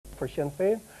for Sinn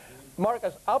Féin. Mark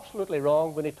is absolutely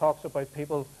wrong when he talks about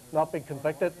people not being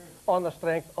convicted on the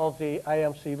strength of the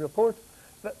IMC report.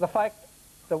 The fact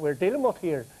that we're dealing with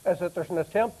here is that there's an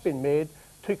attempt being made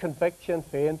to convict Sinn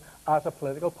Féin as a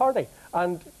political party.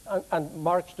 And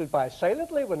Mark stood by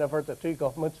silently whenever the two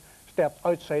governments stepped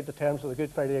outside the terms of the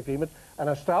Good Friday Agreement and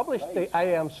established the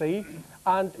IMC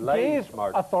and gave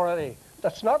authority.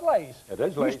 That's not lies. It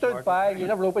is lies, You stood by, you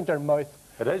never opened your mouth.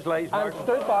 It is lies, Martin. And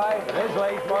stood by. It is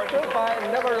lies, Martin. Stood by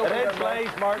and never opened your mouth. It is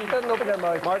lies, Martin. You didn't open your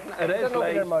mouth. Martin, it is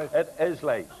lies. It is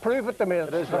lies. Prove it to me.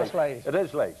 It is lies. It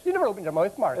is lies. You never opened your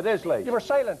mouth, Mark. It is lies. You were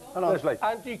silent. It is lies.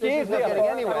 And you gave the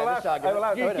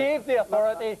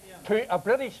authority to a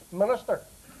British minister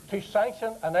to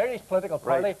sanction an Irish political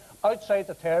party outside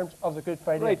the terms of the Good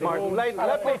Friday Agreement. Martin,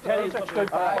 let me tell you the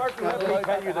truth. Martin, let me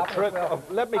tell you the truth.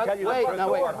 Let me tell you the truth. Wait,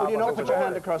 now wait. Will you not put your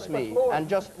hand across me and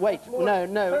just wait? No.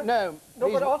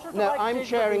 No, I'm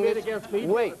chairing this.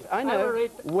 Wait, I know.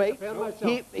 Wait.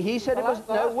 He said it was.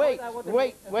 No, wait.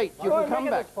 You can come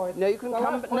back. No, you can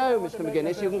come. No, Mr.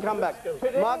 McGuiness, you can come back.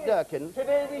 Mark Durkan.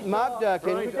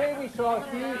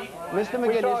 Mr.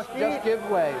 McGuiness, just give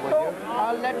way, will you?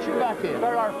 I'll let you back in.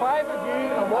 There are 5 of you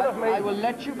and 1 of me. I will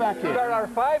let you back in. There are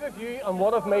 5 of you and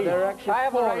 1 of me. There are actually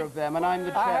 4 of them, and I'm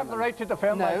the chairman. I have the right to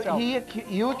defend myself.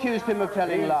 You accused him of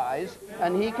telling lies,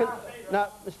 and he can. Now,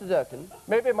 Mr. Durkan.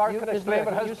 Maybe Mark can explain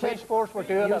what his police force were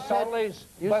doing at Donnelly's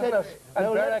business in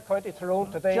Berwick, County Tyrone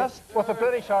today with the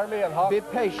British Army and Hawks. Be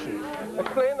patient.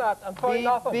 Explain that and find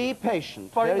nothing. Be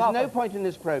patient. There is no point in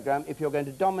this programme if you're going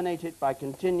to dominate it by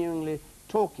continually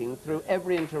talking through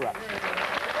every interruption.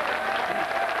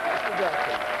 Mr.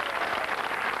 Durkan,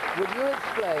 would you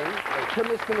explain to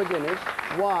Mr. McGuiness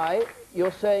why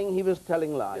you're saying he was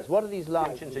telling lies? What are these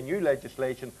lies? A new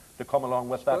legislation to come along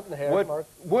with that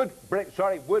would break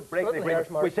the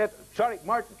agreement. We said, sorry,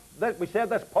 Martin, we said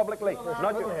this publicly.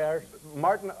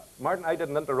 Martin, I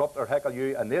didn't interrupt or heckle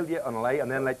you and nail you on a lie and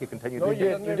then let you continue. No,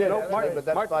 you did. No, Martin, but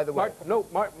that's by the way.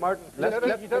 Martin,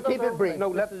 let's keep it brief.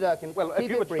 No, Mr. Durkan, well, if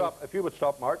you would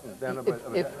stop Martin, then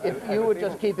if you would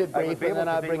just keep it brief, and then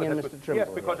I'll bring in Mr. Trimble. Yes,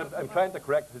 because I'm trying to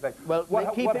correct the thing.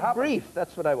 Well, keep it brief.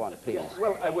 That's what I want, please.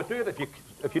 Well, I would do it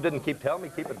if you didn't keep telling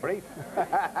me. Keep it brief.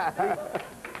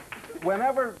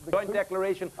 Whenever the joint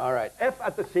declaration, if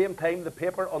at the same time the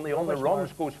paper on the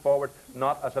runs goes forward,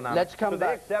 not as an answer. Let's come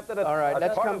back. They accepted it. All right,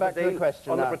 let's come back to the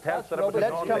question on the pretense that it was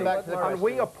let's come back to the question. And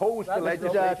we oppose the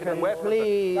legislation in Westminster.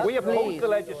 Please, we oppose the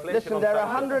legislation. Listen, there are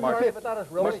 150.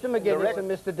 Mr. McGuiness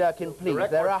and Mr. Durkan, please.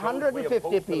 There are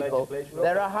 150 people.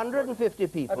 There are 150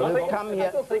 people who've come here.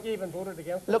 I don't think you even voted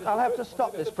against it. Look, I'll have to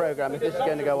stop this programme if this is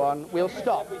going to go on. We'll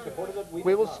stop.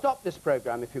 We will stop this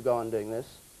programme if you go on doing this.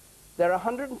 There are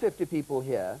 150 people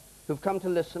here who've come to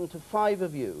listen to 5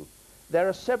 of you. There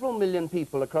are several million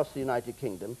people across the United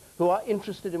Kingdom who are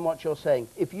interested in what you're saying.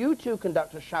 If you two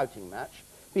conduct a shouting match,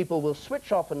 people will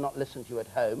switch off and not listen to you at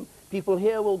home. People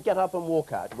here will get up and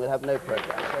walk out. We'll have no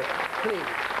programme. So, please.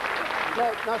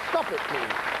 No, now stop it,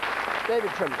 please.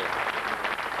 David Trimble.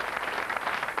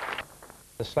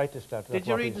 The slightest doubt. Did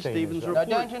you read the Stevens report?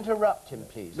 No, don't interrupt him,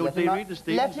 please. No, did you read the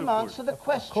Stevens report? Let him answer the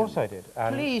question. Of course I did.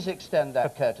 Please extend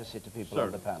that courtesy to people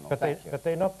on the panel. But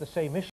they're not the same issue.